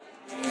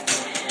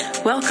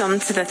Welcome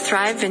to the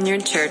Thrive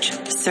Vineyard Church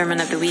Sermon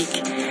of the Week.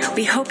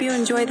 We hope you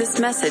enjoy this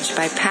message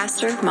by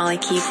Pastor Molly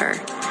Kiefer.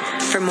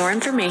 For more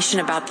information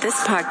about this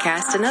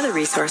podcast and other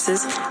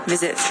resources,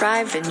 visit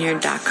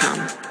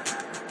thrivevineyard.com.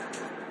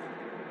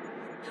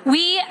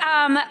 We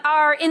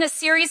are in a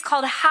series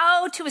called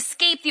How to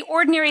Escape the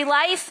Ordinary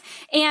Life.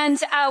 And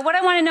what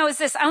I want to know is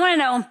this. I want to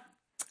know,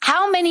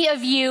 how many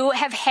of you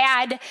have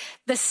had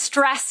the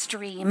stress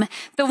dream?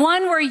 The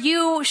one where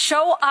you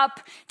show up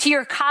to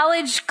your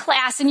college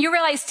class and you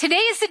realize today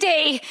is the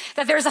day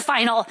that there's a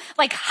final.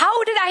 Like,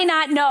 how did I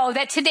not know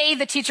that today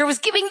the teacher was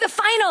giving the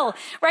final,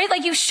 right?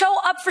 Like, you show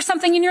up for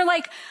something and you're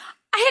like,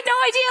 I had no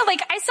idea.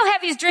 Like, I still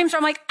have these dreams where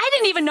I'm like, I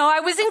didn't even know I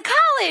was in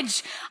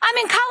college. I'm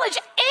in college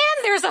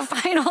and there's a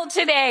final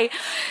today.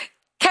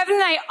 Kevin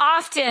and I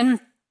often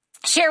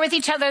share with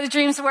each other the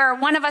dreams where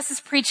one of us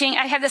is preaching.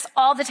 I have this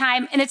all the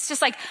time. And it's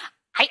just like,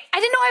 I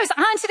didn't know I was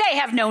on today. I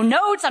have no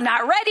notes. I'm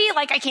not ready.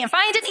 Like, I can't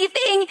find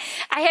anything.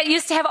 I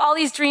used to have all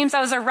these dreams. I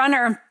was a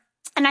runner.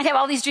 And I'd have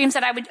all these dreams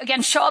that I would,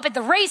 again, show up at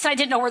the race and I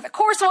didn't know where the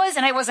course was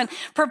and I wasn't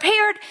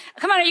prepared.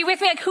 Come on, are you with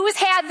me? Like, who's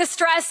had the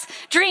stress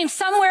dream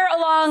somewhere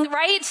along,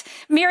 right?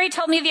 Mary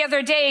told me the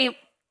other day,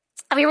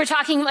 we were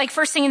talking like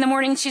first thing in the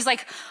morning. She's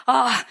like,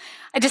 oh,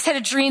 I just had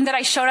a dream that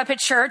I showed up at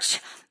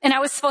church and I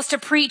was supposed to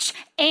preach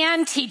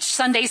and teach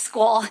Sunday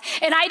school.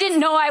 And I didn't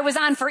know I was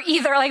on for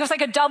either. Like, it was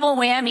like a double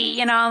whammy,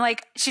 you know,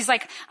 like, she's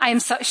like, I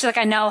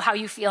know how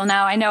you feel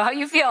now. I know how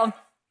you feel.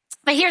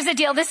 But here's the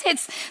deal. This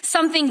hits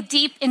something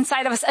deep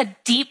inside of us, a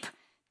deep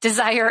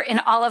desire in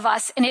all of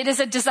us. And it is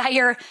a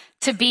desire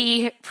to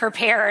be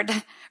prepared,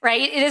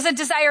 right? It is a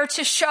desire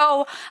to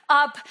show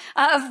up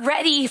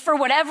ready for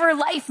whatever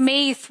life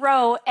may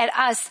throw at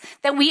us,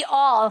 that we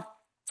all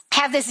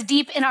have this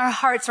deep in our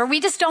hearts where we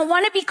just don't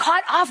want to be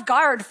caught off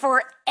guard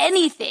for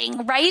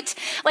anything, right?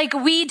 Like,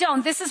 we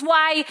don't. This is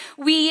why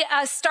we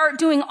start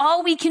doing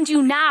all we can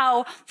do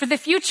now for the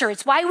future.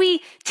 It's why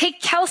we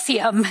take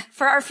calcium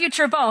for our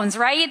future bones,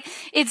 right?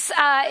 It's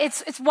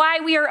why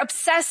we are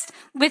obsessed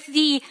with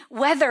the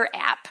weather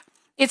app.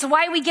 It's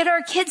why we get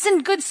our kids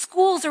in good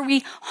schools or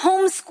we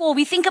homeschool.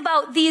 We think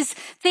about these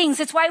things.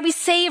 It's why we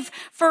save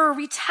for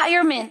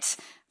retirement.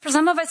 For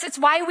some of us, it's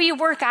why we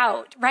work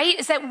out, right?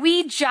 Is that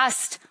we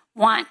just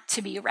want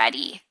to be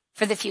ready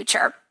for the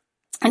future.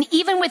 And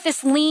even with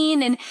this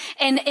lean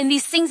and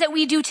these things that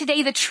we do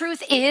today, the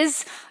truth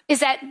is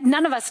that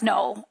none of us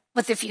know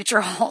what the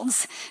future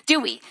holds, do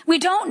we? We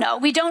don't know.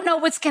 We don't know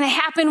what's going to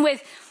happen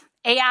with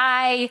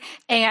AI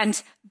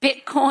and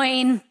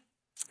Bitcoin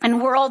and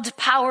world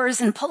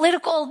powers and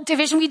political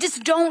division. We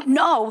just don't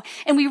know.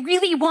 And we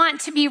really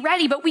want to be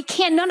ready, but we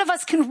can't. None of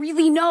us can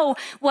really know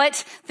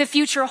what the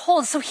future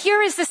holds. So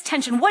here is this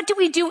tension. What do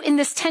we do in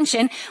this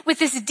tension with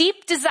this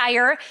deep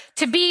desire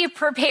to be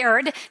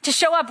prepared, to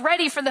show up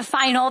ready for the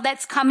final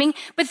that's coming,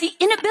 but the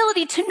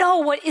inability to know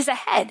what is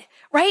ahead,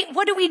 right?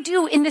 What do we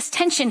do in this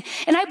tension?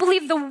 And I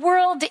believe the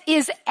world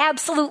is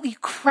absolutely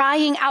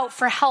crying out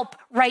for help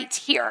right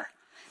here.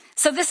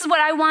 So this is what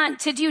I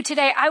want to do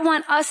today. I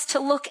want us to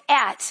look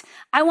at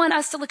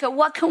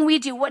what can we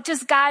do? What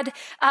does God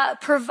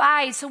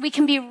provide so we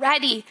can be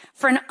ready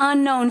for an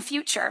unknown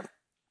future?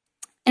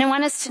 And I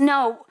want us to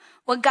know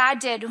what God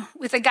did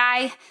with a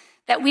guy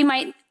that we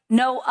might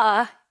know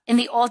in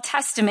the Old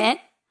Testament,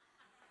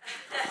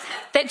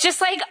 that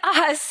just like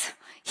us,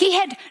 he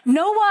had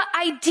no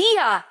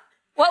idea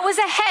what was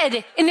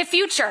ahead in the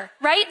future,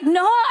 right?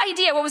 No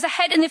idea what was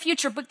ahead in the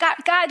future, but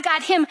God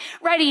got him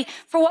ready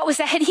for what was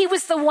ahead. He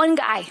was the one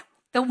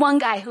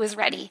guy who was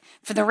ready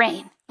for the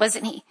rain,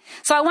 wasn't he?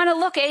 So I want to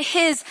look at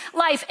his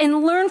life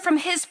and learn from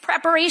his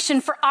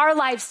preparation for our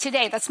lives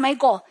today. That's my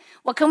goal.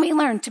 What can we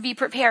learn to be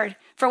prepared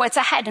for what's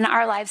ahead in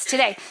our lives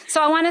today?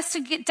 So I want us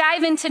to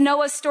dive into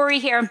Noah's story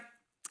here.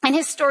 And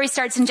his story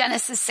starts in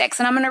Genesis 6,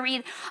 and I'm going to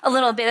read a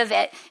little bit of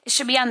it. It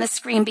should be on the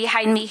screen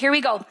behind me. Here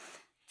we go.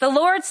 The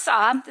Lord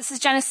saw, this is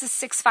Genesis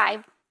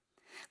 6:5.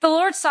 The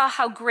Lord saw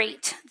how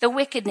great the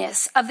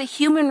wickedness of the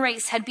human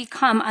race had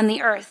become on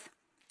the earth,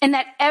 and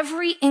that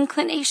every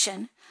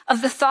inclination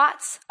of the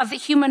thoughts of the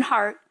human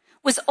heart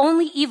was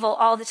only evil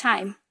all the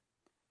time.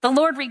 The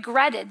Lord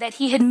regretted that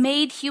he had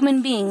made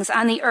human beings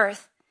on the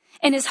earth,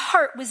 and his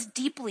heart was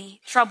deeply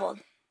troubled.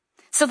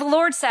 So the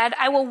Lord said,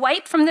 I will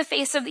wipe from the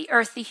face of the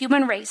earth the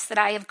human race that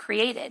I have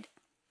created,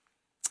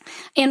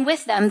 and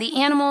with them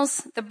the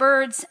animals, the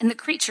birds, and the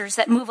creatures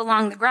that move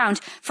along the ground,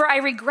 for I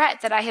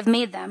regret that I have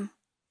made them.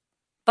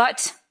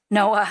 But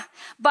Noah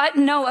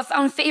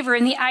found favor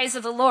in the eyes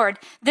of the Lord.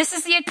 This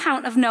is the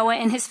account of Noah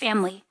and his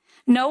family.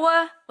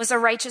 Noah was a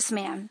righteous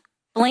man,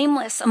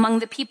 blameless among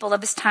the people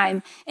of his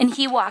time, and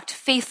he walked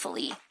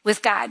faithfully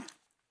with God.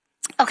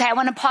 Okay, I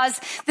want to pause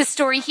this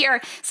story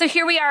here. So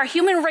here we are.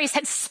 Human race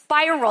had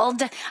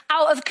spiraled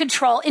out of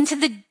control into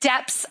the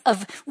depths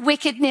of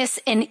wickedness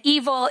and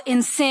evil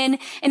and sin.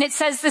 And it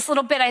says this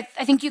little bit,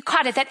 I think you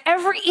caught it, that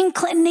every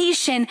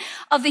inclination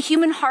of the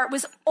human heart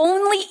was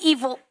only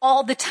evil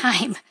all the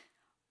time.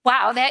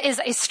 Wow, that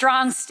is a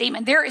strong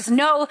statement. There is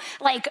no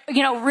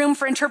room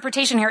for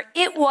interpretation here.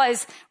 It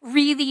was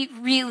really,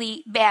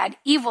 really bad.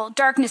 Evil,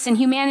 darkness, and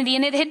humanity.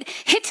 And it had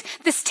hit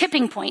this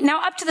tipping point.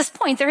 Now, up to this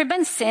point, there had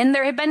been sin,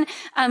 there had been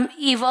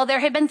evil, there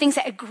had been things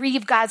that had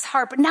grieved God's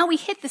heart. But now we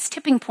hit this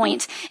tipping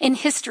point in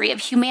history of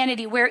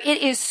humanity where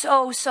it is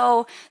so,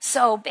 so,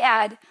 so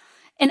bad.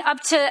 And up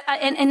to,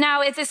 and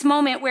now at this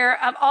moment where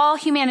all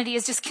humanity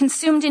is just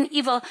consumed in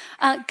evil,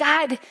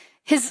 God,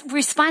 his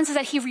response is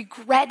that he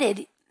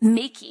regretted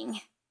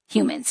making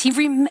humans.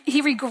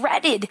 He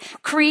regretted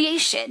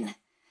creation.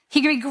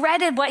 He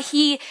regretted what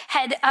he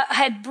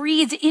had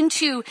breathed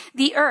into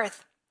the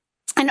earth.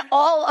 And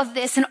all of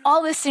this and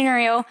all this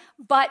scenario,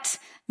 but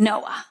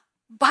Noah.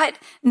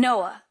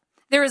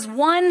 There is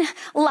one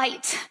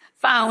light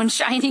found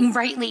shining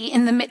brightly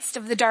in the midst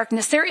of the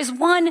darkness. There is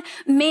one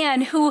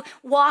man who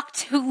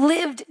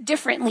lived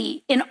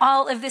differently in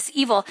all of this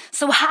evil.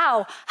 So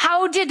how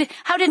did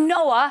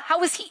Noah, how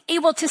was he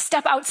able to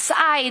step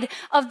outside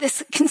of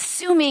this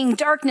consuming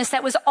darkness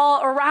that was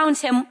all around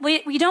him?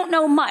 We don't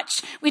know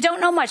much.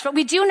 But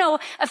we do know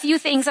a few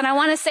things. And I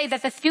want to say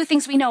that the few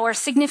things we know are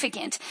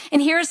significant.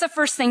 And here's the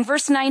first thing.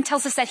 Verse 9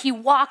 tells us that he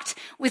walked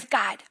with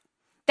God.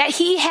 That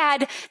he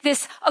had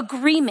this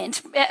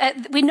agreement.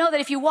 We know that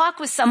if you walk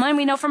with someone,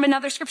 we know from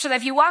another scripture that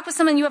if you walk with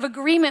someone, you have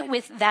agreement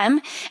with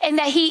them, and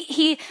that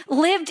he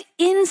lived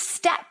in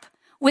step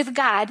with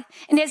God.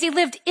 And as he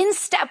lived in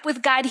step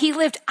with God, he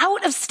lived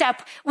out of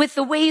step with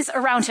the ways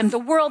around him, the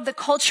world, the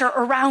culture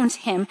around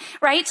him,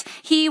 right?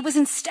 He was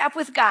in step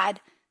with God,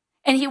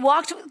 and he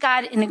walked with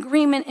God in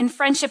agreement, in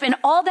friendship, and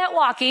all that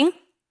walking,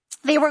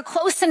 they were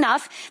close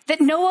enough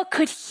that Noah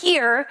could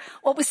hear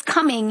what was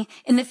coming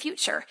in the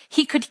future.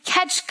 He could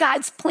catch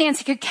God's plans.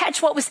 He could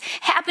catch what was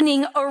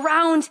happening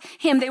around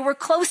him. They were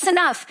close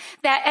enough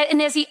that,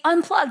 and as he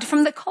unplugged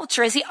from the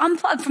culture, as he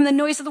unplugged from the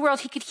noise of the world,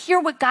 he could hear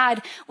what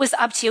God was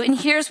up to. And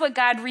here's what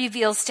God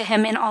reveals to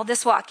him in all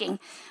this walking.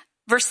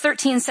 Verse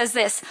 13 says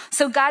this,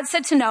 "So God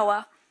said to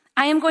Noah,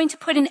 I am going to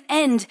put an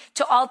end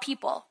to all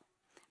people,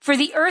 for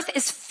the earth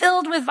is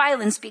filled with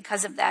violence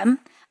because of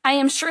them. I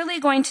am surely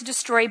going to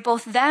destroy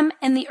both them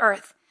and the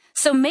earth.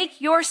 So make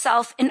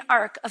yourself an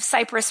ark of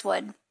cypress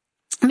wood.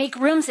 Make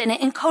rooms in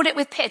it and coat it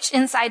with pitch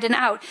inside and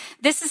out.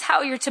 This is how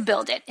you're to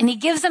build it." And he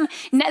gives them,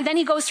 then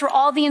he goes through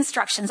all the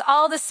instructions,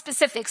 all the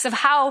specifics of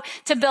how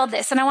to build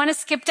this. And I want to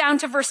skip down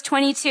to verse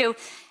 22.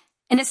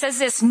 And it says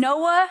this,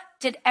 "Noah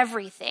did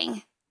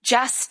everything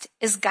just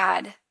as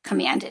God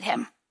commanded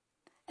him."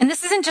 And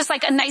this isn't just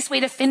like a nice way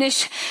to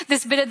finish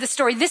this bit of the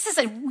story. This is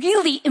a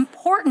really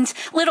important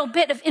little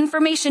bit of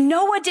information.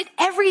 Noah did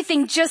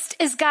everything just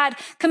as God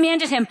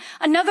commanded him.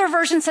 Another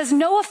version says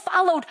Noah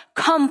followed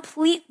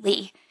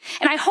completely.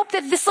 And I hope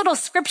that this little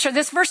scripture,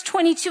 this verse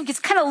 22, gets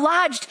kind of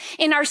lodged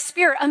in our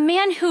spirit. A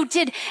man who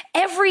did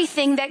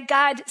everything that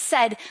God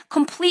said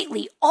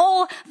completely,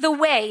 all the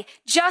way,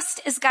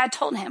 just as God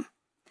told him.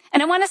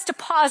 And I want us to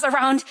pause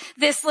around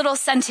this little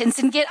sentence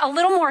and get a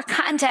little more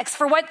context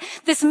for what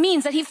this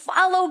means, that he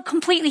followed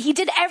completely. He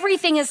did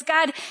everything as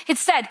God had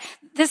said.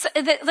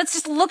 Let's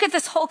just look at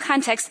this whole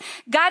context.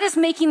 God is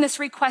making this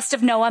request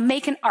of Noah,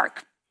 make an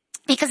ark,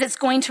 because it's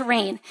going to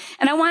rain.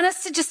 And I want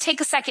us to just take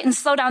a second and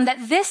slow down that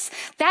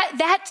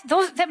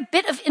that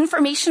bit of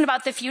information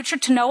about the future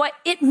to Noah,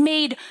 it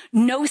made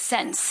no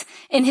sense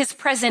in his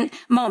present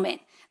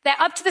moment. That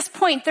up to this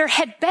point, there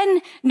had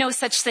been no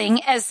such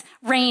thing as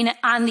rain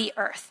on the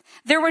earth.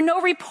 There were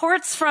no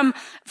reports from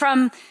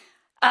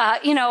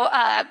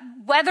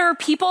weather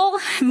people,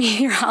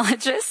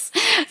 meteorologists.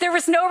 There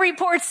was no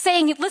reports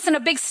saying, listen, a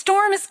big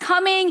storm is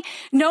coming.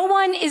 No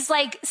one is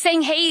like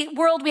saying, hey,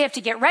 world, we have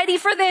to get ready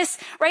for this,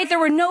 right? There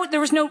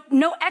was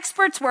no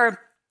experts were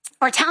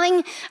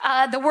telling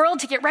the world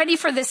to get ready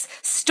for this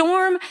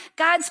storm.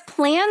 God's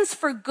plans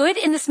for good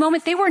in this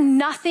moment, they were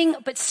nothing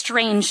but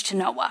strange to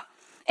Noah.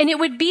 And it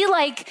would be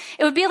like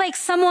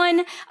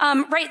someone,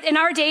 right in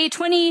our day,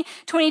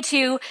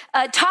 2022,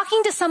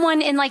 talking to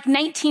someone in like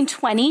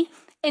 1920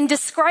 and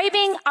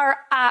describing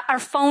our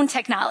phone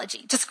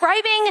technology,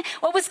 describing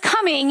what was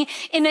coming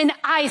in an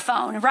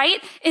iPhone,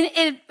 right?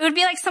 It would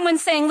be like someone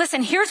saying,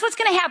 listen, here's what's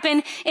going to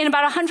happen in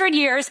about 100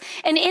 years.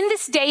 And in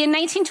this day, in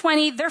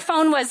 1920, their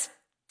phone was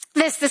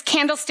this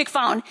candlestick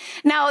phone.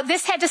 Now,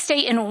 this had to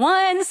stay in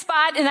one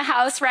spot in the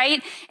house,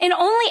 right? And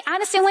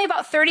honestly, only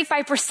about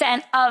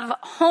 35% of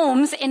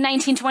homes in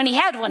 1920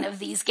 had one of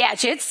these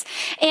gadgets.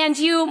 And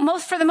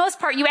for the most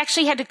part, you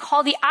actually had to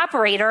call the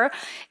operator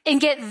and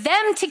get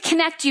them to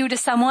connect you to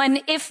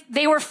someone if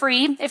they were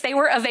free, if they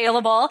were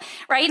available,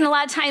 right? And a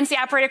lot of times the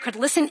operator could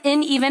listen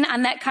in even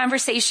on that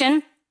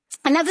conversation.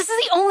 And now this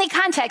is the only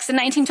context in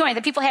 1920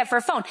 that people have for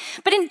a phone.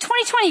 But in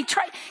 2020,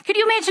 could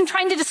you imagine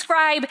trying to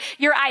describe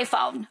your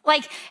iPhone?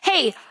 Like,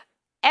 hey,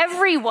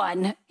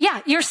 everyone,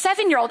 your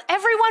 7-year-old,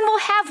 everyone will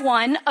have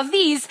one of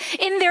these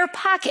in their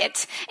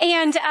pocket.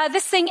 And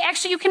this thing,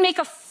 actually, you can make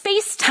a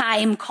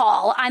FaceTime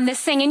call on this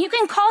thing, and you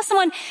can call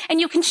someone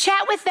and you can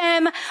chat with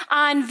them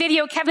on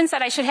video. Kevin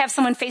said I should have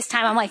someone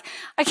FaceTime. I'm like,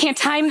 I can't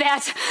time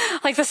that,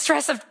 like the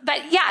stress of,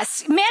 but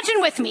yes,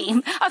 imagine with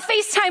me a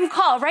FaceTime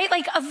call, right?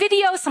 Like a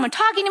video, someone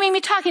talking to me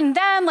talking to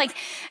them, like,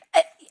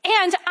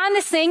 and on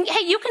this thing,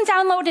 hey, you can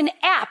download an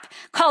app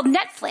called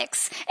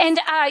Netflix, and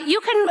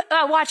you can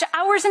watch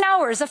hours and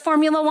hours of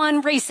Formula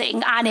One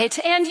racing on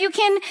it, and you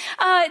can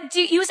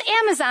use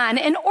Amazon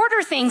and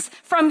order things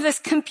from this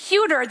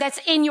computer that's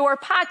in your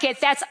pocket,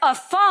 that's a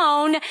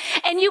phone,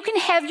 and you can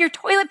have your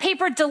toilet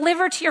paper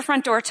delivered to your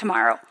front door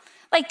tomorrow.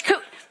 Like,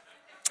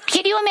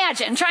 can you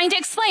imagine trying to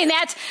explain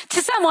that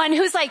to someone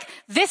who's like,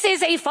 this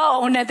is a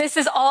phone, this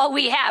is all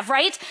we have,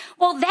 right?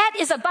 Well, that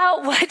is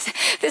about what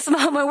this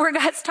moment where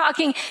God's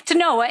talking to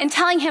Noah and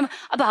telling him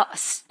about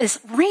this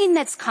rain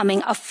that's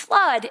coming, a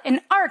flood,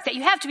 an ark, that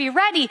you have to be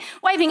ready,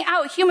 wiping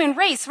out human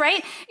race,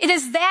 right? It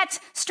is that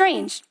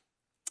strange.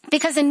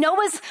 Because in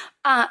Noah's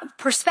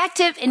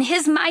perspective, in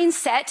his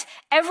mindset,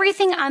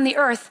 everything on the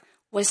earth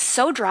was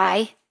so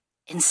dry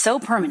and so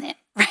permanent.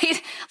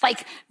 Right?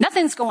 Like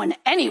nothing's going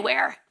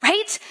anywhere,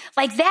 right?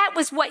 Like that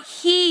was what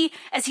he,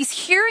 as he's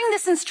hearing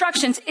this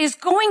instructions, is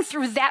going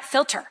through that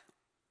filter.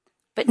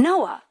 But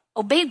Noah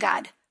obeyed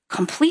God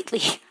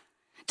completely.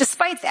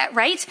 Despite that,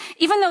 right?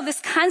 Even though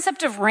this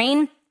concept of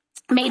rain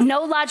made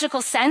no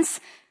logical sense,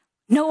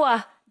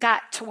 Noah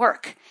got to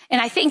work.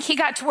 And I think he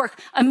got to work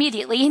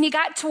immediately, and he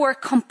got to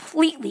work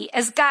completely.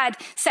 As God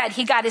said,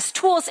 he got his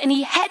tools and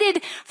he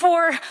headed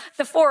for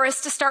the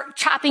forest to start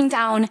chopping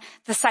down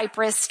the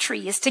cypress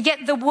trees to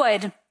get the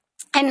wood.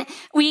 And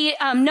we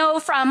know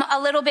from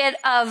a little bit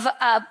of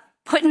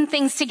putting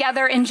things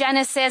together in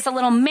Genesis, a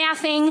little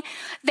mathing,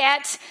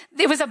 that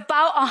it was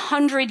about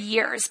 100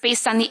 years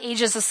based on the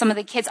ages of some of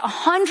the kids.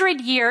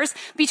 100 years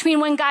between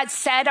when God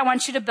said, I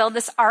want you to build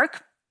this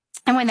ark,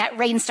 and when that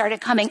rain started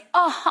coming.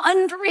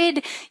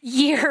 100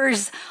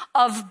 years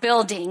of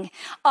building,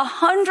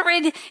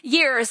 100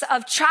 years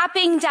of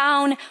chopping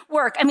down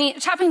work. I mean,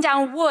 chopping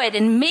down wood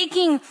and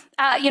making,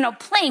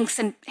 planks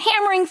and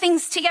hammering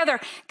things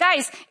together.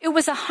 Guys, it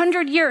was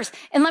 100 years.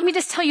 And let me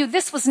just tell you,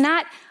 this was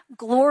not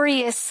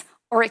glorious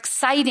or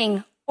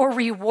exciting or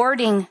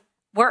rewarding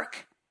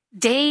work.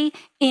 Day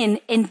in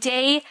and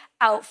day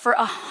out for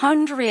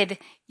 100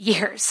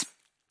 years.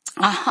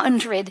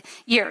 100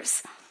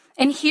 years.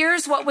 And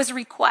here's what was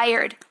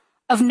required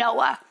of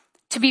Noah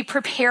to be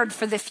prepared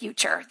for the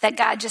future that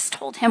God just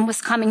told him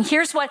was coming.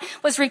 Here's what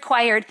was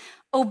required: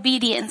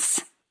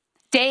 obedience,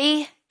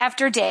 day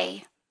after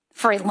day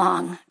for a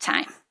long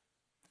time.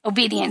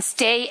 Obedience,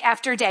 day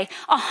after day.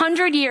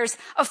 100 years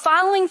of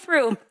following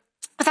through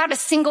without a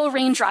single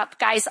raindrop,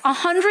 guys.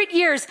 100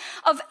 years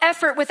of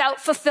effort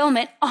without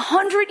fulfillment.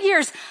 100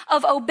 years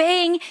of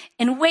obeying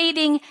and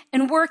waiting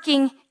and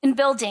working and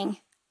building.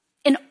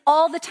 And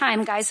all the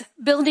time, guys,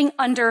 building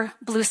under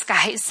blue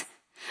skies,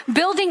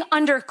 building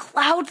under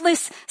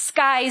cloudless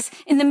skies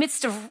in the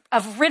midst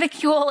of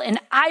ridicule and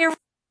ire. At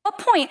what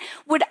point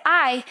would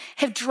I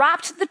have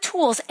dropped the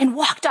tools and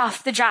walked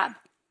off the job?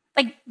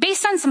 Like,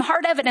 based on some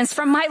hard evidence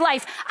from my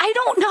life, I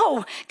don't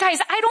know. Guys,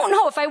 I don't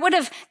know if I would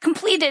have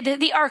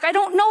completed the ark. I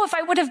don't know if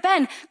I would have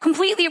been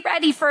completely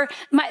ready for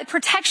my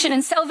protection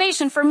and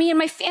salvation for me and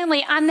my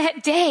family on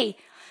that day.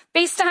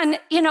 Based on,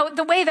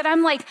 the way that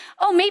I'm like,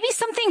 oh, maybe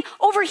something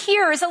over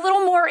here is a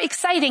little more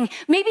exciting.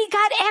 Maybe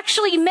God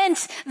actually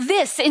meant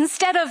this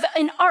instead of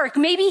an ark.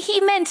 Maybe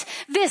he meant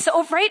this,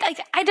 right?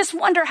 I just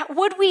wonder,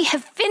 would we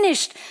have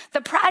finished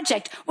the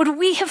project? Would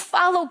we have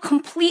followed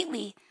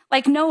completely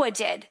like Noah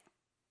did?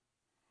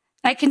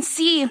 I can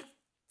see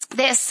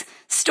this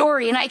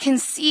story, and I can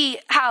see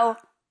how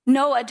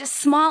Noah, just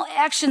small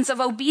actions of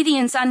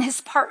obedience on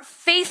his part,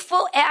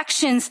 faithful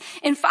actions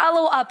and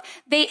follow up,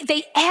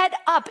 they add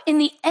up in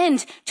the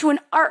end to an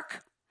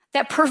ark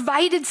that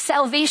provided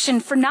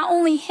salvation for not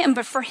only him,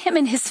 but for him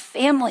and his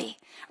family,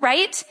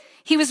 right?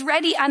 He was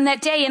ready on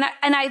that day.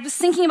 And I was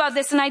thinking about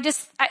this, and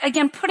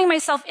again, putting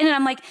myself in it,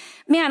 I'm like,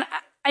 man,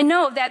 I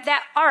know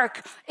that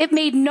ark, it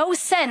made no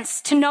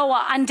sense to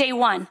Noah on day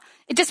one.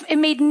 It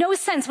made no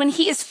sense when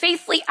he is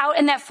faithfully out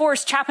in that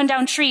forest chopping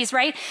down trees,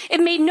 right? It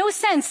made no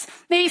sense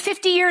maybe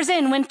 50 years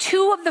in when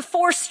 2 of the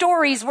 4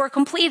 stories were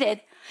completed.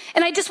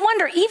 And I just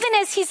wonder, even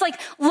as he's like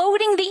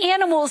loading the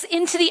animals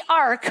into the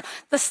ark,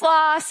 the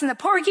sloths and the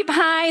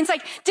porcupines,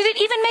 like, did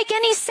it even make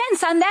any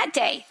sense on that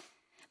day?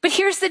 But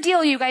here's the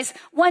deal, you guys.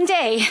 One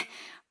day,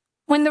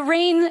 when the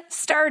rain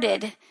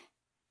started,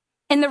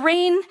 and the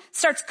rain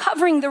starts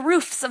covering the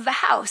roofs of the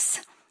house,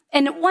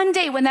 and one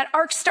day when that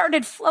ark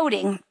started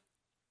floating,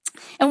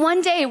 and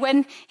one day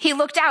when he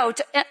looked out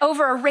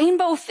over a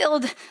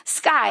rainbow-filled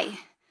sky,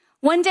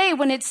 one day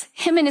when it's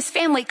him and his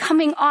family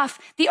coming off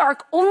the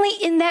ark, only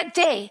in that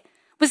day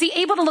was he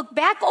able to look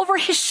back over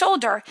his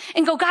shoulder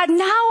and go, God,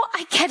 now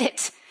I get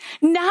it.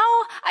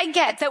 Now I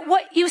get that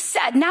what you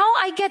said. Now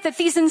I get that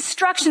these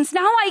instructions,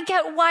 now I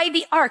get why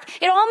the ark.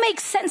 It all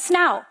makes sense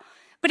now.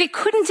 but it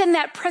couldn't in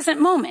that present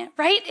moment,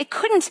 right? It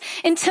couldn't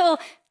until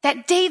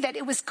that day that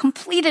it was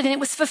completed and it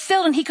was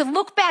fulfilled, and he could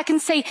look back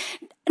and say,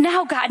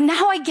 now God,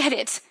 now I get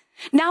it.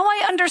 Now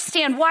I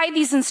understand why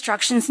these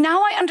instructions.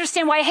 Now I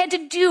understand why I had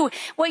to do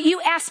what you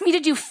asked me to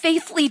do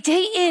faithfully,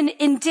 day in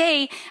and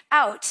day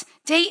out,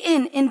 day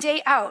in and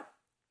day out.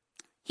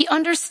 He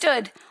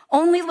understood,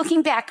 only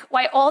looking back,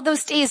 why all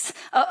those days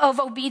of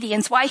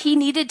obedience, why he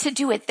needed to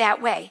do it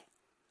that way.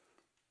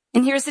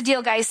 And here's the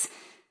deal, guys.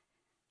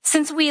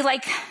 Since we,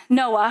 like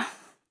Noah,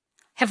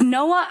 have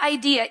no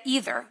idea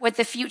either what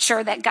the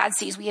future that God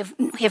sees, we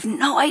have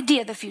no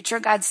idea the future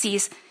God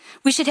sees,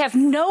 we should have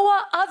no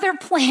other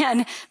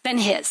plan than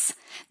his.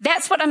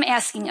 That's what I'm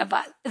asking of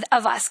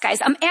us, guys.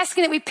 I'm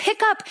asking that we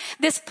pick up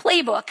this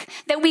playbook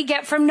that we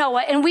get from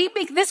Noah and we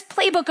make this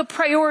playbook a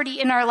priority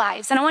in our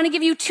lives. And I want to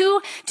give you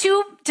two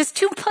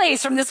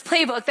plays from this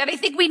playbook that I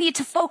think we need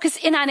to focus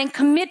in on and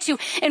commit to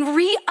and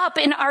re-up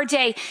in our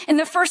day. And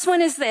the first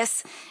one is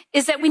this,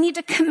 is that we need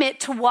to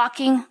commit to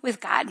walking with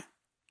God.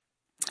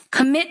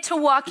 Commit to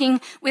walking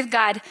with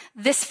God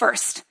this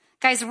first.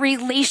 Guys,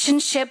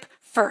 relationship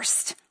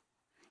first.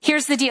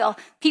 Here's the deal.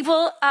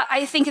 People,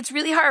 I think it's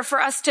really hard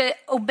for us to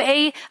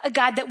obey a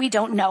God that we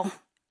don't know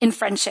in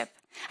friendship.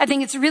 I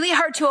think it's really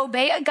hard to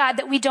obey a God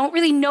that we don't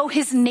really know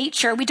his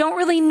nature. We don't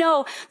really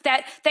know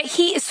that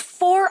he is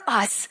for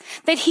us,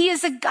 that he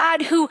is a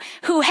God who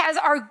has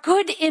our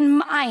good in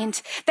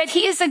mind, that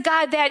he is a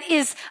God that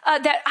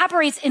that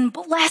operates in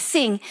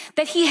blessing,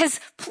 that he has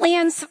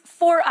plans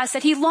for us,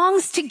 that he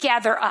longs to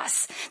gather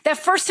us, that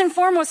first and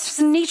foremost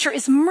his nature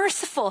is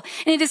merciful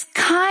and it is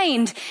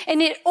kind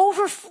and it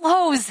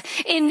overflows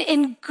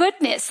in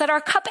goodness, that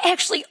our cup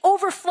actually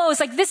overflows.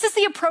 Like, this is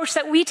the approach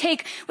that we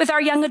take with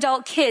our young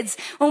adult kids.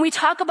 When we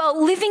talk about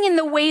living in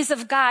the ways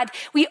of God,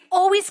 we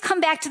always come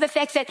back to the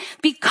fact that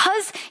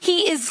because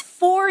he is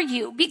for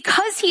you,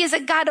 because he is a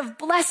God of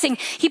blessing,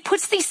 he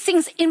puts these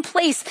things in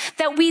place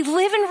that we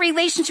live in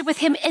relationship with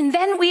him, and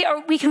then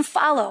we can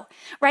follow,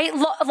 right?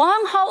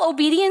 Long haul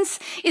obedience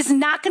is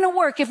not going to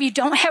work if you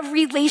don't have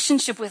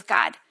relationship with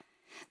God.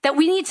 That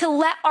we need to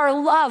let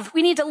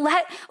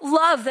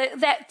love,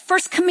 that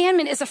first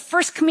commandment is a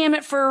first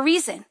commandment for a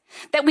reason.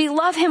 That we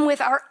love him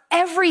with our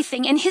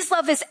everything, and his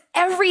love is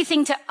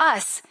everything to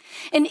us.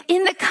 And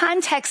in the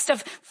context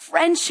of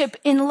friendship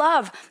in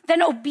love,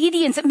 then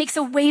obedience, it makes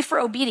a way for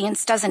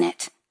obedience, doesn't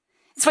it?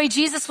 That's why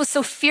Jesus was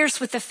so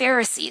fierce with the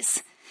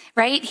Pharisees,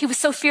 right? He was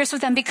so fierce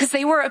with them because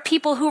they were a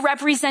people who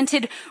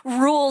represented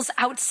rules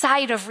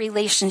outside of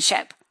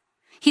relationship.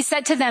 He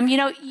said to them,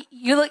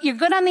 you're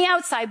good on the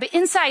outside, but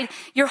inside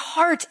your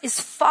heart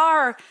is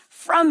far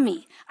from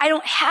me. I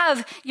don't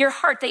have your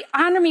heart. They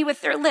honor me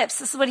with their lips.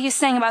 This is what he's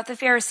saying about the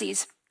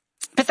Pharisees.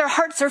 But their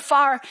hearts are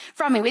far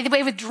from me.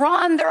 They've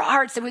withdrawn their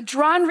hearts. They've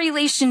withdrawn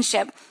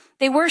relationship.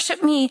 They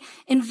worship me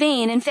in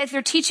vain. In fact,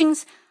 their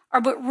teachings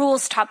are but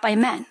rules taught by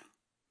men.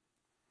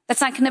 That's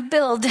not going to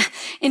build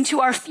into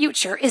our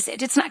future, is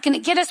it? It's not going to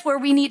get us where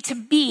we need to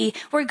be,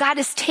 where God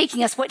is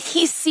taking us, what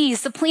he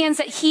sees, the plans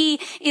that he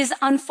is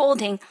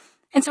unfolding.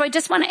 And so I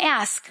just want to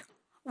ask,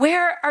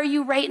 where are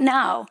you right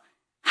now?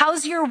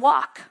 How's your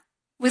walk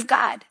with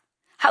God?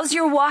 How's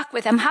your walk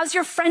with him? How's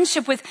your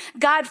friendship with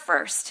God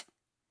first?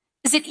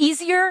 Is it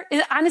easier?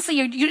 Honestly,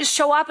 you just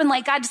show up and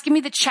like, God, just give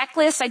me the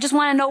checklist. I just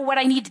want to know what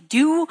I need to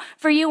do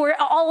for you. Or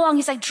all along,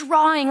 he's like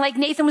drawing, like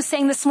Nathan was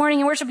saying this morning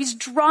in worship, he's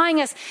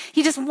drawing us.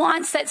 He just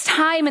wants that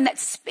time and that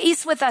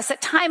space with us,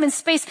 that time and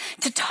space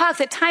to talk,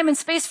 that time and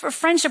space for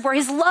friendship where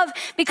his love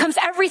becomes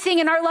everything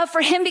and our love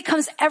for him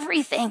becomes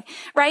everything,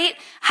 right?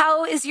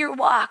 How is your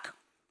walk?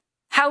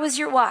 How is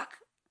your walk?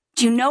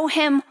 Do you know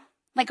him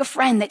like a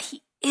friend that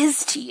he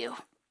is to you?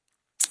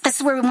 This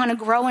is where we want to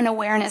grow in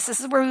awareness. This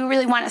is where we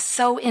really want to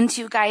sow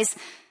into, guys,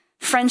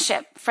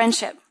 friendship.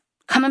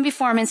 Coming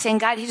before him and saying,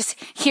 God,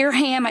 here I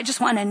am. I just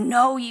want to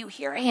know you.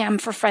 Here I am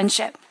for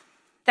friendship.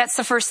 That's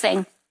the first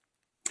thing.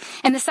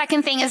 And the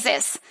second thing is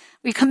this.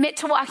 We commit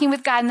to walking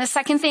with God. And the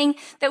second thing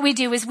that we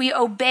do is we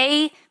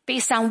obey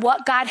based on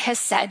what God has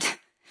said.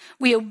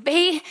 We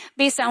obey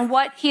based on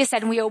what he has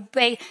said, and we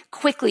obey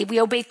quickly. We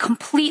obey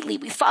completely.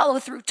 We follow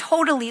through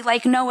totally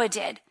like Noah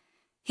did.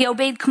 He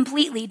obeyed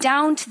completely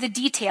down to the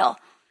detail.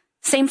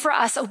 Same for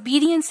us.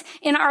 Obedience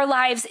in our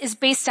lives is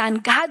based on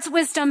God's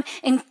wisdom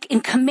and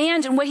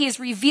command and what he has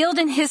revealed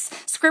in his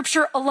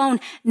scripture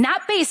alone.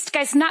 Not based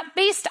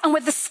on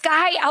what the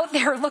sky out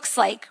there looks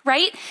like,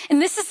 right?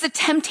 And this is the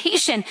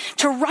temptation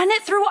to run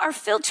it through our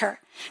filter,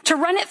 to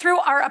run it through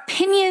our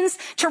opinions,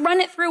 to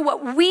run it through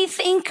what we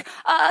think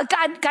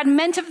God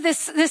meant of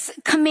this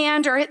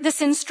command or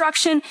this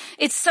instruction.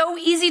 It's so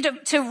easy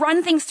to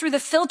run things through the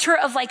filter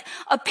of like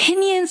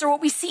opinions or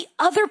what we see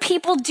other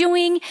people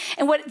doing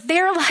and what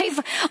their life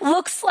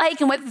looks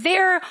like and what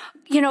their,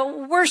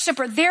 worship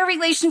or their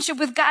relationship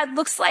with God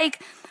looks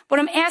like. What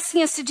I'm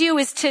asking us to do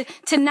is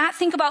to not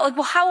think about like,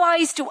 well, how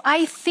wise do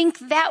I think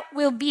that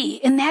will be?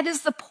 And that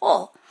is the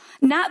pull.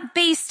 Not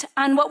based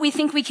on what we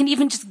think we can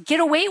even just get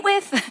away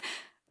with,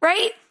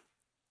 right?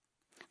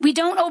 We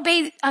don't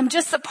obey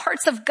just the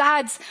parts of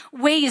God's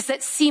ways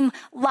that seem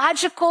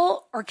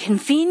logical or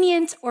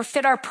convenient or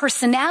fit our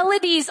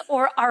personalities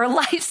or our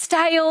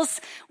lifestyles.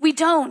 We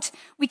don't.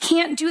 We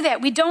can't do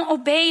that. We don't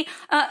obey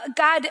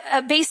God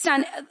based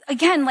on,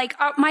 again, like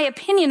my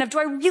opinion of, do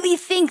I really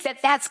think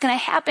that that's going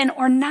to happen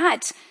or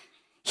not?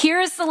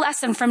 Here's the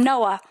lesson from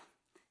Noah.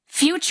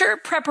 Future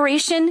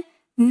preparation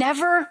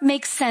never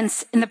makes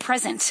sense in the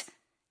present.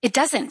 It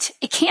doesn't.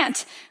 It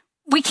can't.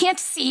 We can't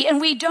see and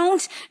we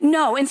don't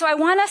know. And so I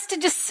want us to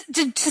just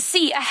to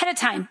see ahead of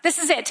time. This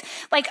is it.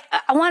 Like,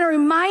 I want to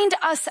remind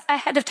us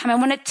ahead of time. I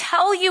want to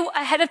tell you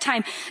ahead of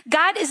time.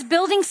 God is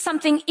building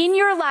something in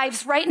your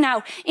lives right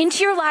now,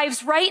 into your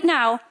lives right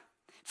now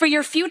for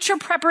your future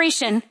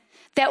preparation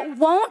that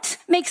won't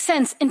make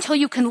sense until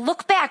you can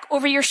look back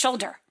over your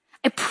shoulder.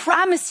 I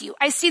promise you.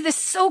 I see this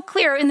so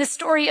clear in the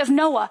story of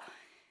Noah.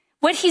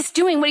 What he's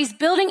doing, what he's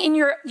building in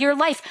your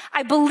life,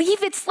 I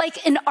believe it's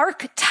like an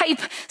archetype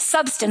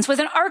substance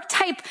with an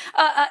archetype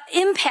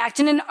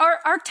impact and an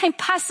archetype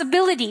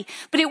possibility,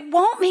 but it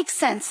won't make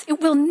sense.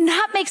 It will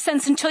not make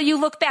sense until you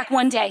look back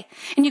one day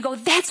and you go,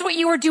 that's what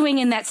you were doing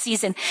in that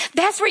season.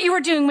 That's what you were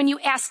doing when you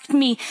asked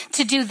me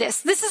to do this.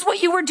 This is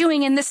what you were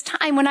doing in this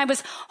time when I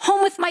was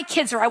home with my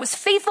kids, or I was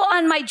faithful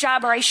on my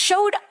job, or I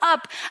showed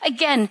up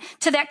again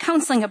to that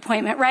counseling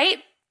appointment, right?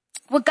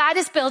 What God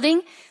is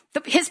building,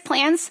 his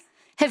plans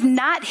have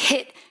not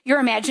hit your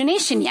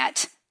imagination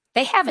yet.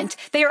 They haven't.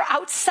 They are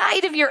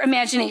outside of your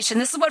imagination.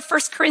 This is what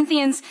 1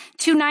 Corinthians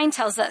 2:9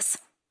 tells us.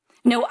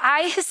 No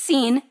eye has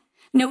seen,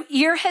 no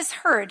ear has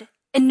heard,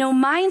 and no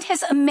mind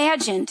has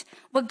imagined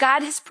what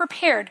God has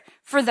prepared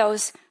for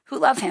those who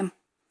love him.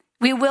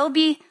 We will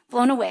be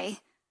blown away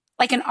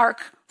like an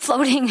ark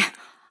floating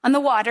on the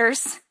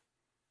waters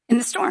in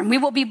the storm. We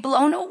will be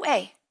blown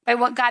away by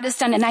what God has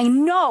done. And I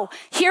know,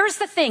 here's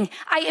the thing,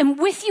 I am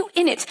with you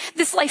in it.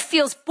 This life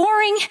feels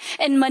boring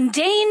and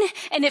mundane,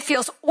 and it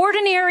feels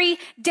ordinary,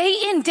 day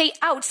in, day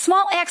out.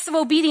 Small acts of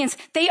obedience,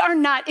 they are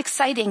not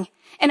exciting.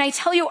 And I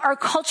tell you, our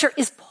culture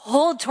is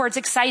pulled towards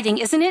exciting,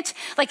 isn't it?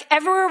 Like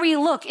everywhere we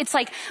look, it's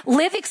like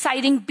live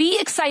exciting, be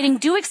exciting,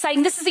 do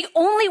exciting. This is the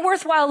only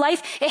worthwhile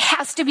life. It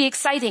has to be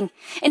exciting.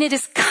 And it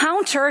is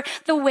counter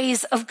the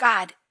ways of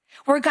God,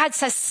 where God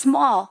says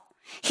small.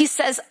 He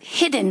says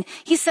hidden.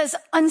 He says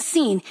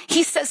unseen.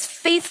 He says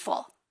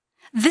faithful.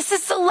 This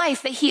is the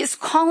life that he is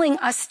calling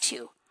us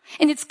to.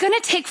 And it's going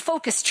to take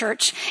focus,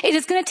 church. It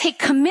is going to take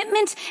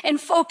commitment and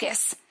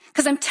focus.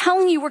 Because I'm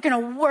telling you, we're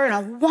going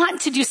to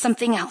want to do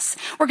something else.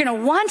 We're going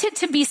to want it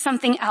to be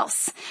something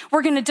else.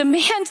 We're going to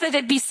demand that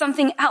it be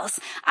something else.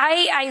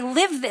 I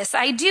live this.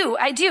 I do.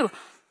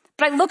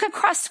 But I look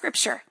across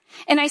scripture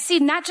and I see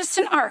not just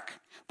an ark,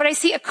 but I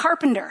see a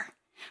carpenter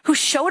who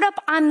showed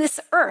up on this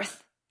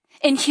earth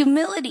in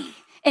humility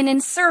and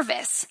in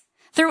service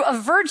through a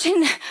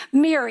Virgin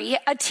Mary,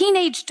 a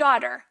teenage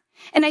daughter.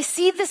 And I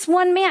see this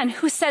one man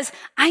who says,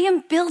 I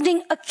am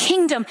building a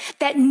kingdom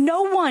that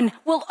no one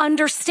will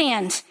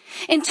understand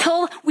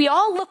until we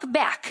all look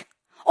back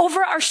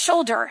over our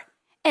shoulder.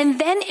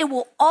 And then it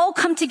will all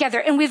come together.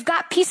 And we've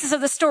got pieces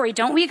of the story,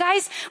 don't we,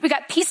 guys? We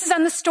got pieces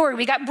on the story.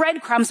 We got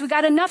breadcrumbs. We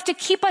got enough to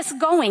keep us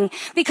going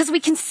because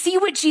we can see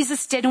what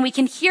Jesus did and we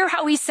can hear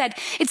how he said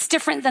it's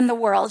different than the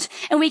world.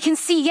 And we can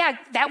see, yeah,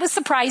 that was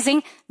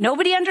surprising.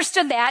 Nobody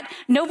understood that.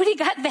 Nobody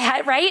got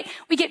that, right?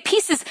 We get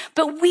pieces,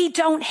 but we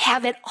don't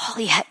have it all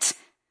yet.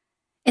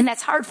 And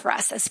that's hard for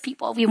us as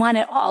people. We want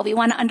it all. We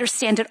want to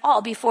understand it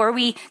all before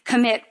we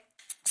commit.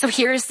 So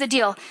here's the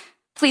deal.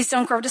 Please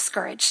don't grow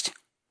discouraged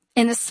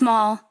in the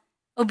small,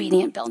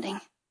 obedient building.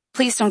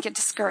 Please don't get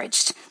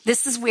discouraged.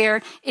 This is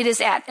where it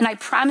is at. And I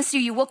promise you,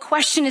 you will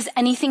question, is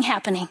anything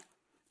happening?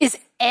 Is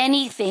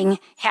anything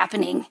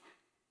happening?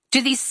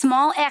 Do these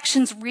small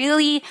actions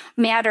really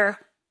matter?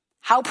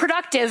 How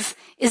productive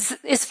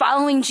is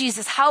following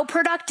Jesus? How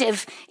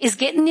productive is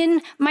getting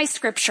in my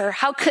scripture?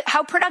 How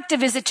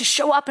productive is it to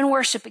show up and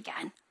worship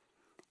again?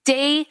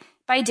 Day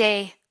by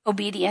day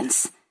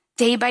obedience.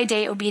 Day by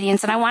day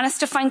obedience. And I want us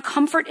to find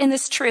comfort in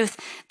this truth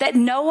that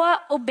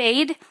Noah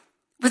obeyed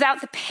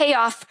without the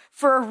payoff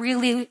for a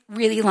really,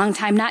 really long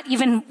time, not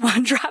even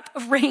one drop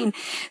of rain.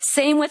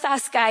 Same with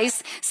us,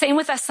 guys. Same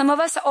with us. Some of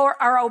us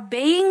are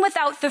obeying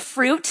without the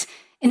fruit,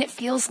 and it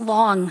feels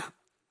long.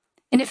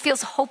 And it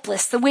feels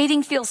hopeless. The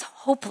waiting feels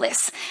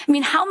hopeless. I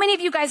mean, how many of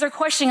you guys are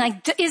questioning,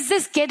 like, is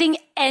this getting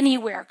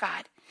anywhere,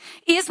 God?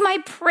 Is my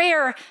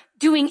prayer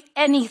doing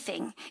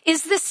anything?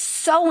 Is this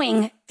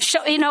sowing?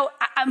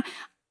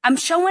 I'm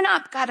showing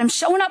up, God. I'm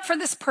showing up for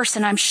this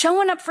person. I'm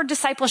showing up for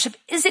discipleship.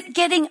 Is it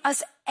getting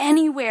us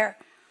anywhere?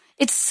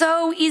 It's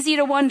so easy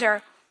to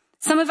wonder.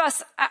 Some of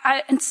us,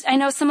 I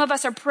know some of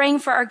us are praying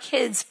for our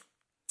kids.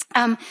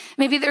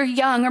 Maybe they're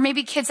young, or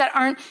maybe kids that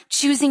aren't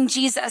choosing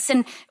Jesus.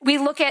 And we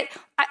look at,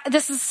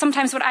 this is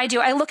sometimes what I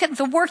do. I look at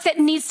the work that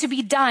needs to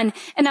be done.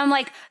 And I'm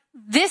like,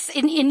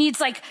 it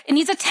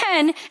needs a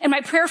 10 and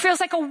my prayer feels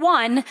like a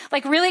 1.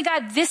 Like, really,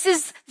 God, this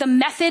is the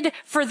method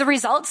for the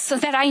results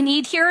that I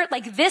need here.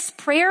 Like, this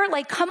prayer,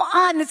 like, come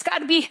on, it's got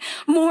to be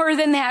more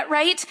than that,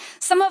 right?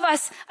 Some of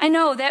us, I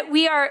know that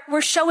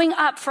we're showing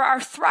up for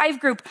our Thrive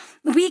group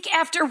week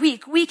after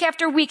week,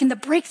 and the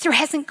breakthrough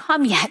hasn't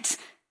come yet.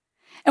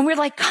 And we're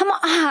like, come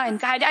on,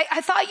 God, I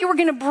thought you were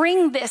going to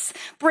bring this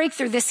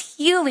breakthrough, this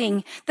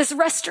healing, this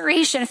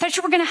restoration. I thought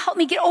you were going to help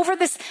me get over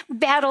this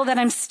battle that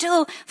I'm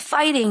still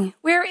fighting.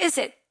 Where is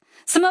it?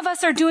 Some of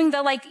us are doing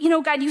God,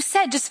 you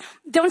said, just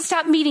don't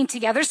stop meeting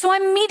together. So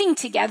I'm meeting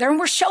together and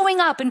we're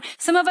showing up. And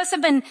some of us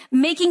have been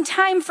making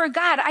time for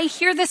God. I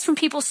hear this from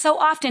people so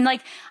often,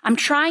 like, I'm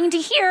trying to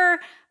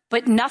hear,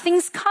 but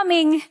nothing's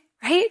coming,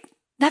 right?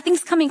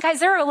 Nothing's coming. Guys,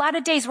 there are a lot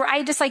of days where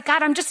I just like,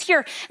 God, I'm just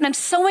here and I'm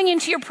sowing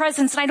into your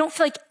presence and I don't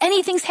feel like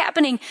anything's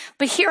happening,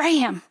 but here I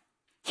am.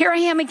 Here I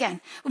am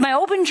again with my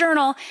open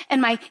journal and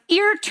my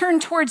ear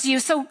turned towards you.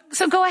 So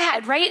go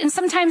ahead, right? And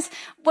sometimes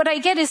what I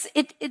get is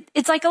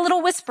it's like a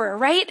little whisper,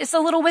 right? It's a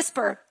little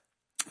whisper,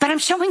 but I'm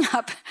showing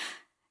up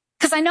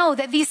because I know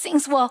that these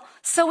things will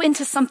sow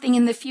into something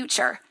in the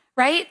future,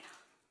 right?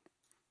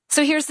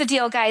 So here's the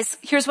deal, guys.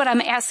 Here's what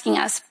I'm asking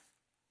us.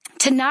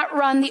 To not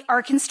run the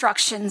ARC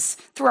instructions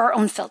through our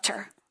own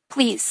filter.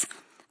 Please.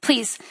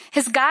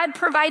 Has God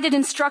provided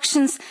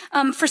instructions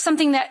for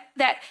something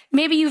that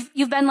maybe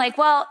you've been like,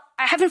 well,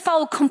 I haven't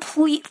followed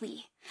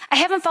completely. I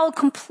haven't followed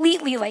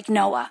completely like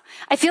Noah.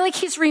 I feel like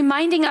he's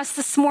reminding us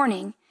this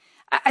morning.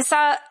 I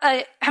saw,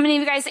 how many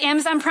of you guys,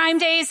 Amazon Prime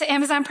days,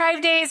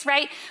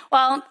 right?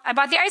 Well, I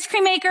bought the ice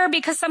cream maker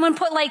because someone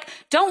put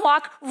don't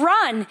walk,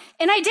 run.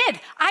 And I did.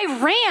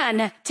 I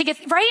ran to get,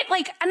 right?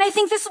 And I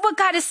think this is what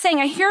God is saying.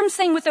 I hear him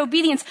saying with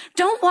obedience,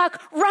 don't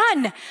walk,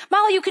 run.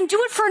 Molly, you can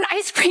do it for an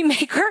ice cream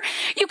maker.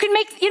 You can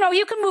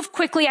you can move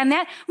quickly on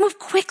that. Move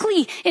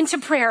quickly into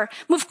prayer.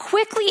 Move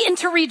quickly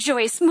into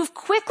rejoice. Move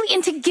quickly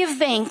into give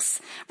thanks,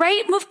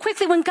 right? Move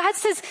quickly. When God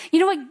says, you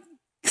know what?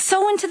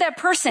 Sow into that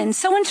person,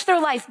 sow into their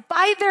life,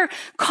 buy their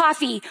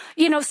coffee,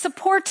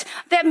 support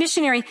that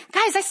missionary.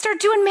 Guys, I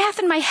start doing math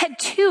in my head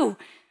too.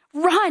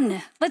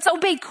 Run. Let's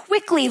obey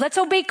quickly. Let's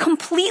obey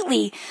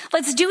completely.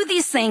 Let's do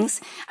these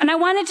things. And I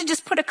wanted to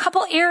just put a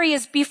couple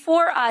areas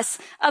before us,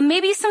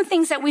 maybe some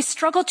things that we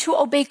struggle to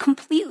obey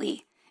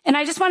completely. And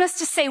I just want us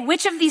to say,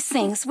 which of these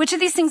things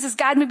is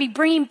God maybe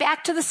bringing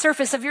back to the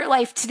surface of your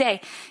life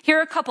today? Here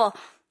are a couple.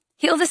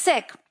 Heal the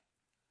sick.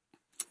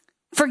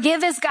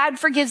 Forgive as God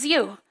forgives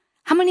you.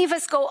 How many of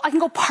us I can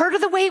go part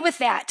of the way with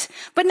that,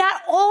 but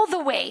not all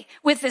the way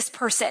with this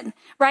person,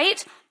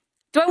 right?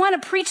 Do I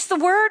want to preach the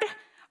word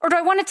or do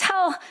I want to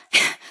tell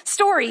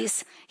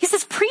stories? He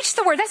says, preach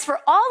the word. That's for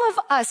all of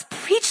us.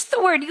 Preach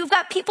the word. You've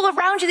got people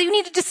around you that you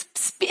need to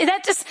just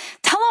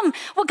tell them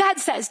what God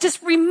says.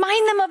 Just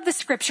remind them of the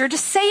scripture.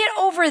 Just say it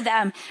over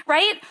them,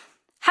 right?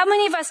 How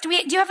many of us do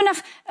you have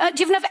enough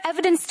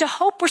evidence to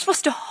hope? We're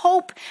supposed to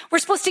hope. We're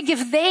supposed to give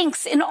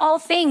thanks in all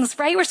things,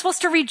 right? We're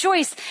supposed to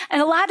rejoice.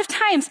 And a lot of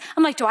times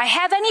I'm like, do I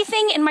have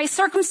anything in my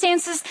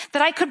circumstances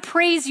that I could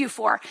praise you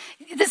for?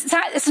 It's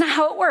not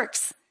how it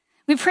works.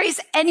 We praise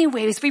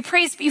anyways. We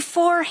praise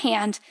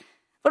beforehand.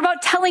 What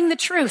about telling the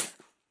truth?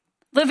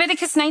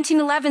 Leviticus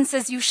 19:11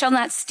 says, you shall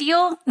not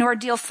steal nor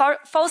deal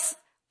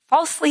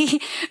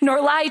falsely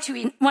nor lie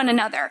to one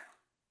another.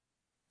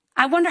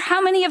 I wonder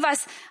how many of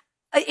us,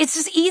 it's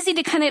just easy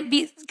to kind of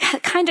be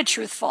kind of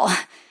truthful,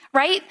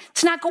 right?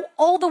 To not go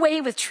all the way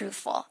with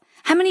truthful.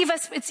 How many of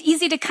us, it's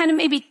easy to kind of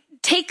maybe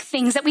take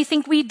things that we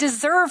think we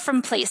deserve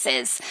from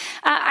places.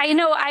 I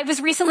know I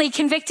was recently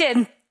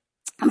convicted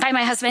by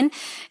my husband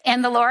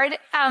and the Lord.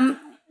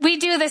 We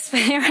do this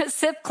in a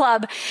sip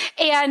club.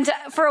 And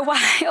for a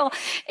while,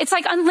 it's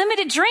like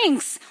unlimited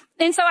drinks.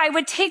 And so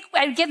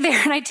I'd get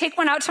there and I'd take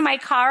one out to my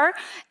car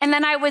and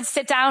then I would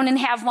sit down and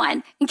have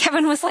one. And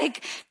Kevin was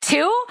like,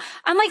 2?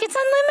 I'm like, it's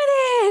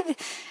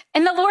unlimited.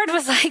 And the Lord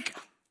was like,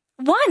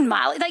 1,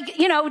 Molly,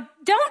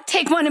 don't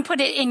take one and put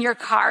it in your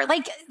car.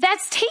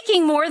 That's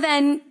taking more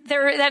than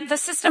the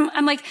system.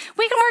 I'm like,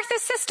 we can work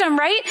this system,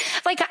 right?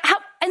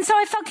 And so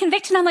I felt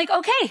convicted. I'm like,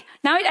 okay,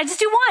 now I just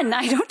do 1.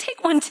 I don't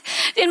take one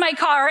in my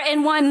car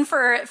and 1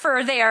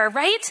 for there,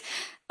 right?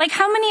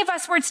 How many of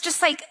us where it's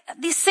just like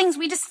these things,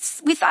 we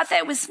thought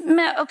that was,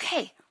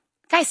 okay.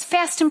 Guys,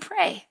 fast and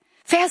pray.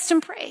 Fast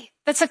and pray.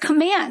 That's a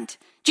command.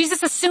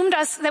 Jesus assumed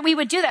us that we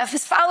would do that. If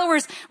his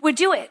followers would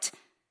do it.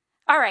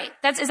 All right.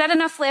 Is that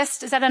enough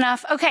list? Is that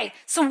enough? Okay.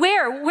 So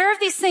where of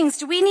these things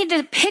do we need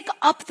to pick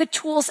up the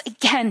tools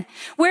again?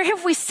 Where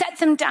have we set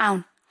them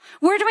down?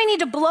 Where do I need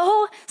to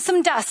blow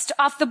some dust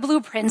off the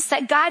blueprints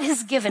that God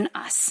has given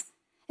us?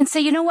 And say,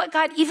 you know what,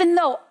 God, even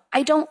though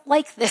I don't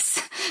like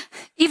this,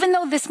 even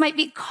though this might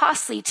be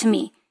costly to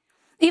me,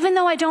 even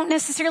though it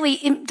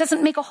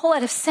doesn't make a whole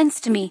lot of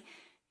sense to me,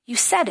 you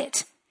said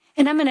it,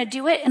 and I'm going to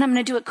do it, and I'm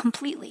going to do it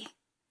completely.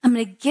 I'm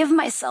going to give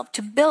myself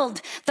to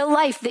build the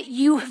life that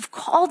you have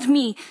called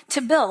me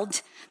to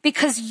build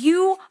because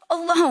you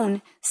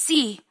alone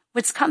see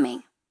what's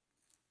coming.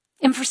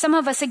 And for some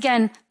of us,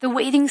 again, the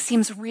waiting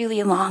seems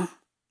really long.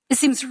 It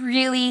seems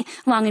really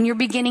long and you're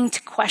beginning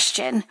to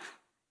question,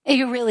 God,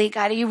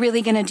 are you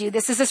really going to do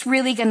this? Is this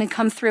really going to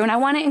come through? And I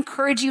want to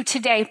encourage you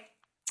today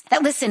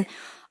that, listen,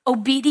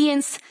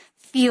 obedience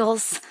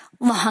feels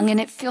long and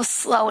it feels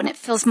slow and it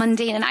feels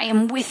mundane, and I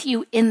am with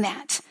you in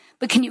that.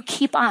 But can you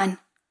keep on?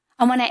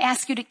 I want to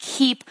ask you to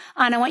keep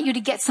on. I want you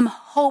to get some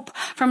hope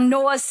from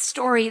Noah's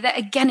story that,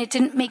 again, it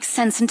didn't make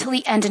sense until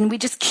the end, and we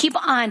just keep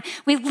on.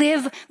 We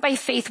live by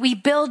faith. We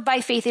build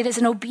by faith. It is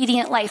an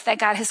obedient life that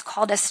God has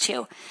called us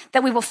to,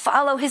 that we will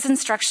follow his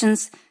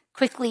instructions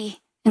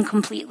quickly and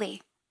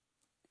completely.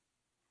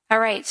 All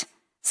right.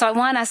 So I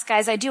want us,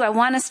 guys, I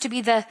want us to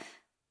be the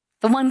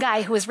one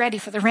guy who is ready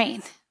for the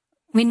rain.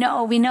 We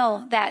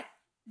know that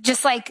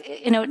just like,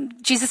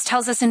 Jesus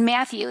tells us in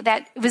Matthew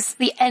that it was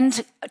the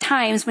end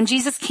times when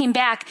Jesus came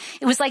back.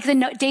 It was like the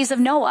days of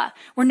Noah,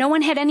 where no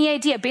one had any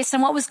idea based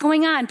on what was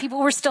going on. People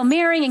were still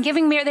marrying and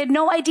giving marriage. They had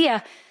no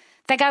idea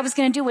that God was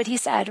going to do what he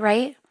said,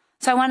 right?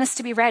 So I want us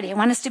to be ready. I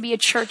want us to be a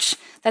church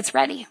that's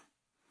ready.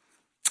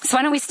 So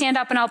why don't we stand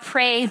up and I'll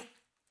pray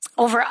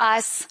over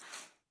us.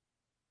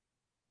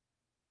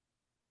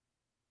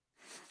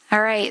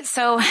 All right,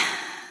 so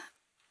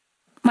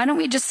why don't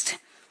we just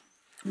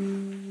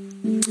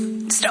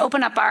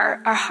open up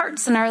our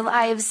hearts and our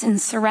lives in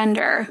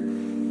surrender.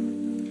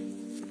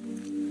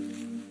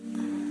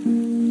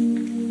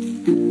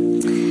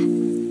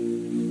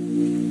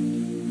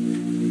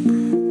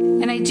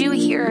 And I do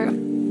hear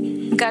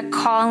God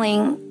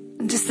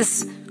calling, just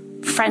this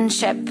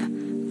friendship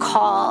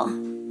call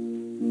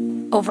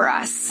over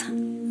us.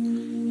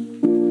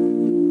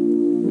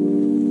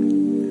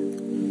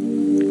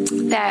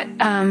 That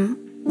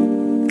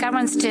God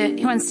wants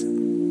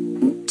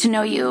to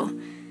know you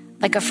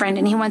like a friend,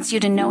 and he wants you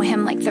to know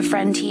him like the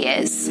friend he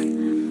is.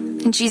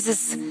 And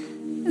Jesus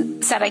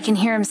said, I can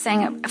hear him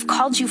saying, I've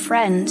called you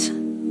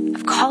friend.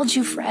 I've called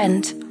you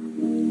friend.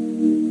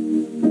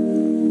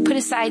 Put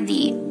aside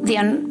the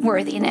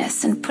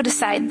unworthiness and put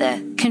aside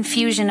the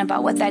confusion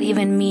about what that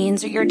even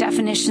means or your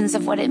definitions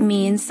of what it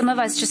means. Some of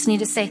us just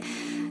need to say,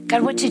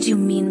 God, what did you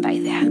mean by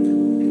that?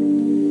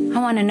 I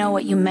want to know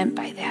what you meant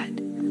by that.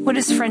 What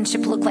does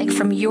friendship look like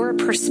from your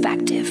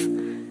perspective?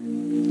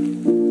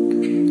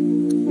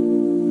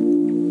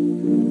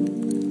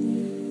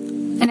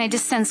 And I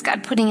just sense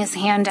God putting his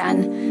hand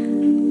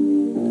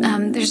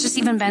on, there's just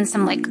even been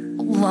some like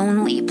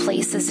lonely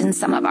places in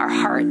some of our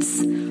hearts.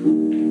 And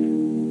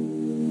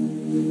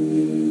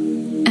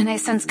I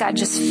sense God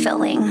just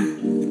filling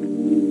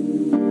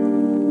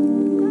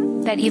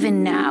that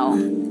even now,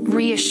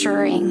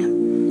 reassuring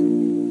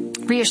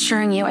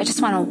you. I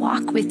just want to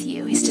walk with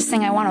you. He's just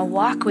saying, I want to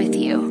walk with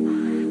you.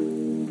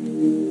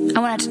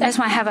 I just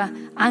want to have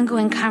an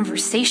ongoing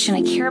conversation.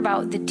 I care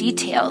about the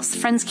details.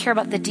 Friends care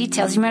about the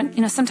details.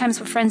 Sometimes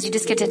with friends, you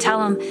just get to tell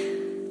them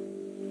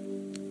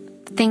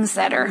things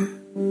that are,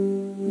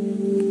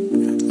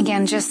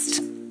 again,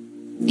 just,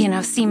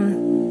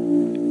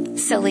 seem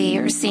silly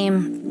or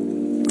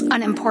seem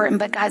unimportant.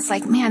 But God's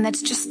like, man,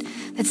 that's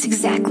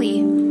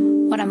exactly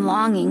what I'm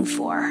longing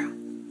for.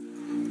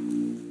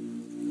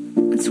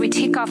 So we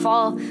take off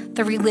all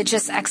the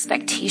religious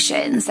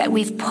expectations that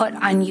we've put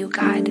on you,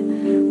 God.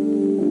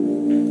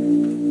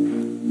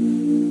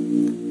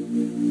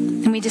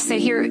 And we just say,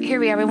 here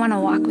we are. We want to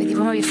walk with you.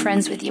 We want to be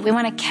friends with you. We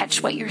want to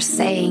catch what you're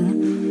saying.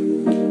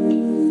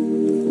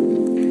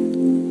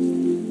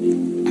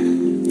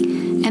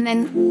 And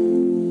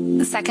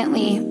then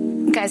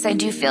secondly, guys, I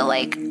do feel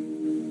like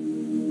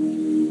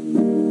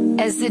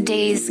as the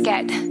days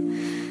get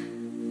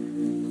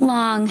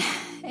long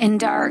and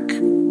dark,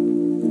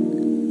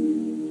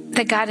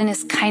 that God in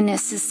his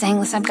kindness is saying,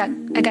 listen,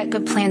 I got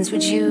good plans.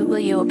 Will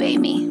you obey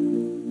me?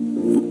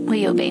 Will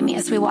you obey me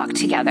as we walk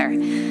together?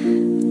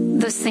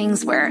 Those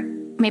things where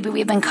maybe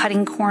we've been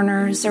cutting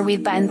corners or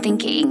we've been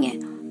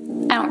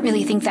thinking, I don't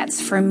really think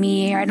that's for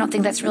me, or I don't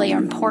think that's really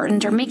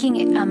important, or making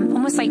it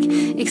almost like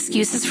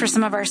excuses for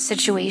some of our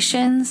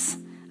situations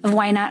of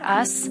why not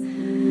us.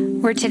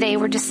 Where today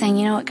we're just saying,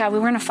 you know what, God,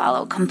 we're going to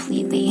follow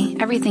completely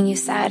everything you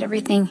said,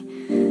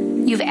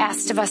 everything you've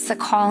asked of us, the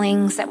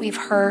callings that we've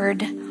heard,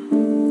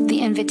 the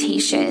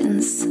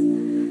invitations.